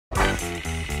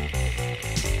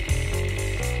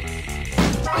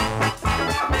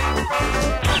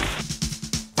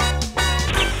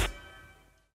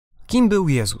Kim był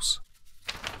Jezus?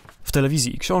 W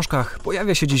telewizji i książkach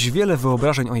pojawia się dziś wiele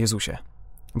wyobrażeń o Jezusie.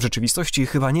 W rzeczywistości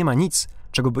chyba nie ma nic,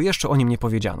 czego by jeszcze o nim nie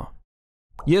powiedziano.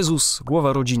 Jezus,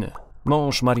 głowa rodziny,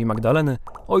 mąż Marii Magdaleny,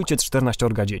 ojciec 14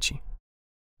 dzieci.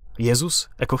 Jezus,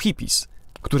 ekohipis,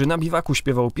 który na biwaku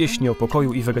śpiewał pieśni o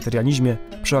pokoju i wegetarianizmie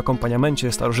przy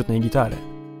akompaniamencie starożytnej gitary.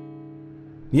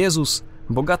 Jezus,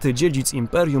 bogaty dziedzic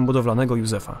imperium budowlanego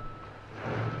Józefa.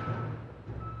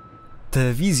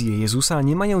 Te wizje Jezusa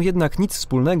nie mają jednak nic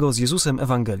wspólnego z Jezusem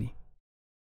Ewangelii.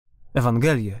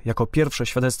 Ewangelie, jako pierwsze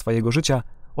świadectwa Jego życia,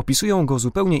 opisują Go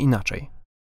zupełnie inaczej.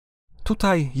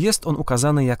 Tutaj jest On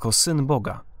ukazany jako Syn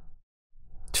Boga.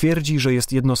 Twierdzi, że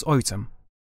jest jedno z Ojcem.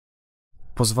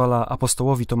 Pozwala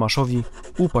apostołowi Tomaszowi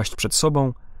upaść przed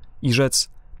sobą i rzec: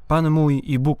 Pan mój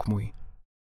i Bóg mój.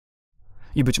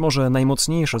 I być może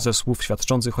najmocniejsze ze słów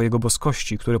świadczących o Jego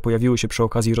boskości, które pojawiły się przy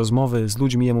okazji rozmowy z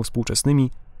ludźmi Jemu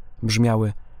współczesnymi,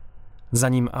 brzmiały: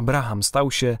 zanim Abraham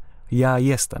stał się, ja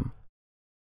jestem.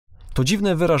 To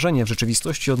dziwne wyrażenie w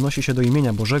rzeczywistości odnosi się do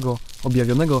imienia Bożego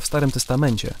objawionego w Starym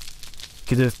Testamencie,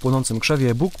 kiedy w płonącym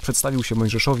krzewie Bóg przedstawił się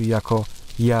Mojżeszowi jako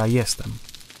ja jestem.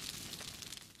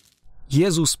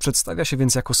 Jezus przedstawia się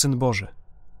więc jako Syn Boży.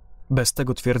 Bez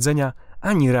tego twierdzenia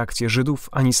ani reakcje Żydów,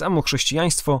 ani samo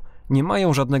chrześcijaństwo nie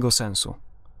mają żadnego sensu.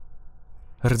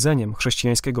 Rdzeniem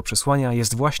chrześcijańskiego przesłania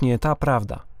jest właśnie ta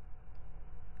prawda.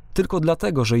 Tylko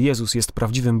dlatego, że Jezus jest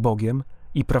prawdziwym Bogiem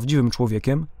i prawdziwym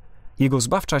człowiekiem, Jego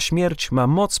zbawcza śmierć ma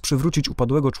moc przywrócić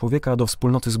upadłego człowieka do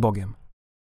wspólnoty z Bogiem.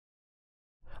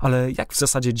 Ale jak w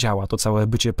zasadzie działa to całe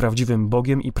bycie prawdziwym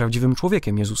Bogiem i prawdziwym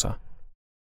człowiekiem Jezusa?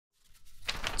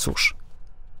 Cóż,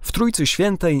 w Trójcy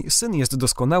Świętej Syn jest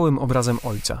doskonałym obrazem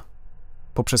Ojca.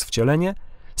 Poprzez wcielenie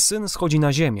Syn schodzi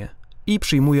na ziemię i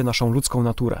przyjmuje naszą ludzką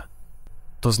naturę,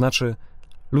 to znaczy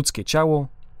ludzkie ciało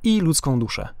i ludzką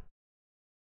duszę.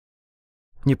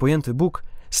 Niepojęty Bóg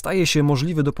staje się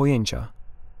możliwy do pojęcia,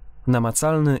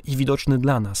 namacalny i widoczny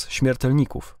dla nas,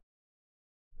 śmiertelników.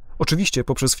 Oczywiście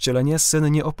poprzez wcielenie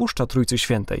Syn nie opuszcza Trójcy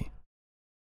Świętej.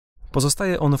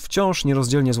 Pozostaje On wciąż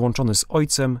nierozdzielnie złączony z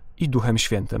Ojcem i Duchem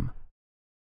Świętym.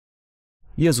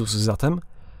 Jezus zatem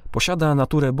posiada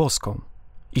naturę boską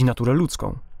i naturę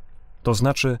ludzką, to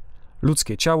znaczy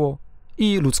ludzkie ciało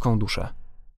i ludzką duszę.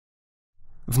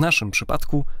 W naszym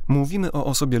przypadku mówimy o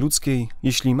osobie ludzkiej,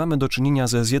 jeśli mamy do czynienia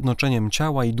ze zjednoczeniem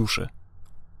ciała i duszy.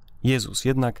 Jezus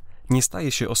jednak nie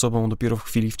staje się osobą dopiero w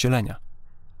chwili wcielenia.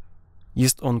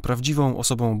 Jest On prawdziwą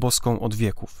osobą boską od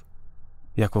wieków,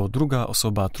 jako druga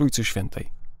osoba Trójcy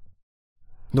Świętej.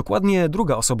 Dokładnie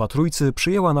druga osoba Trójcy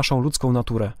przyjęła naszą ludzką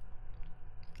naturę.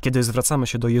 Kiedy zwracamy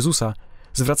się do Jezusa,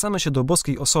 zwracamy się do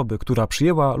boskiej osoby, która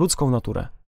przyjęła ludzką naturę.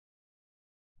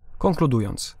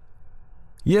 Konkludując,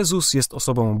 Jezus jest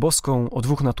osobą boską o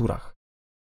dwóch naturach.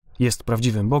 Jest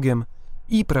prawdziwym Bogiem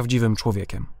i prawdziwym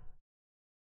człowiekiem.